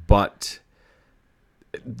 But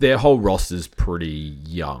their whole roster's pretty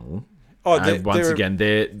young. Oh, and once again,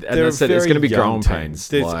 it's going to be growing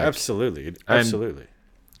pains. Absolutely.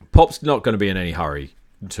 Pop's not going to be in any hurry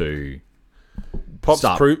to Pop's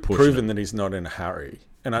start proven that he's not in a hurry.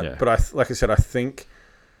 But like I said, I think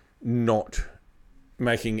not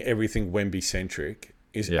making everything Wemby-centric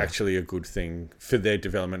is actually a good thing for their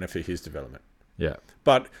development and for his development. Yeah.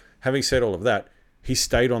 But having said all of that, he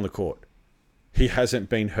stayed on the court. He hasn't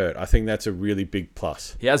been hurt. I think that's a really big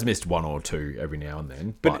plus. He has missed one or two every now and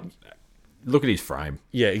then, but look at his frame.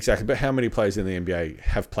 Yeah, exactly. But how many players in the NBA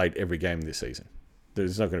have played every game this season?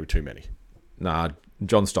 There's not going to be too many. Nah,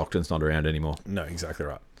 John Stockton's not around anymore. No, exactly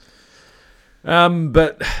right.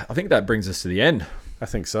 But I think that brings us to the end. I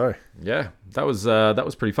think so. Yeah, that was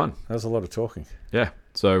pretty fun. That was a lot of talking. Yeah,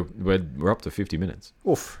 so we're up to 50 minutes.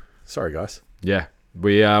 Oof. Sorry, guys. Yeah,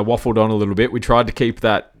 we waffled on a little bit. We tried to keep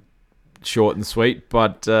that short and sweet,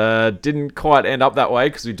 but didn't quite end up that way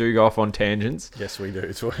because we do go off on tangents. Yes, we do.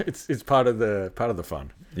 It's part of the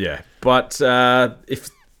fun. Yeah, but if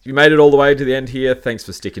you made it all the way to the end here, thanks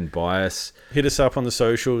for sticking by us. Hit us up on the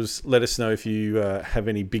socials. Let us know if you have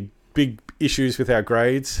any big issues with our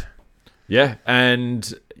grades. Yeah,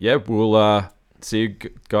 and yeah, we'll see you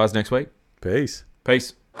guys next week. Peace.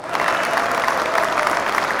 Peace.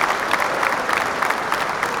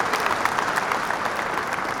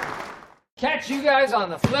 Catch you guys on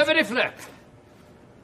the flippity flip.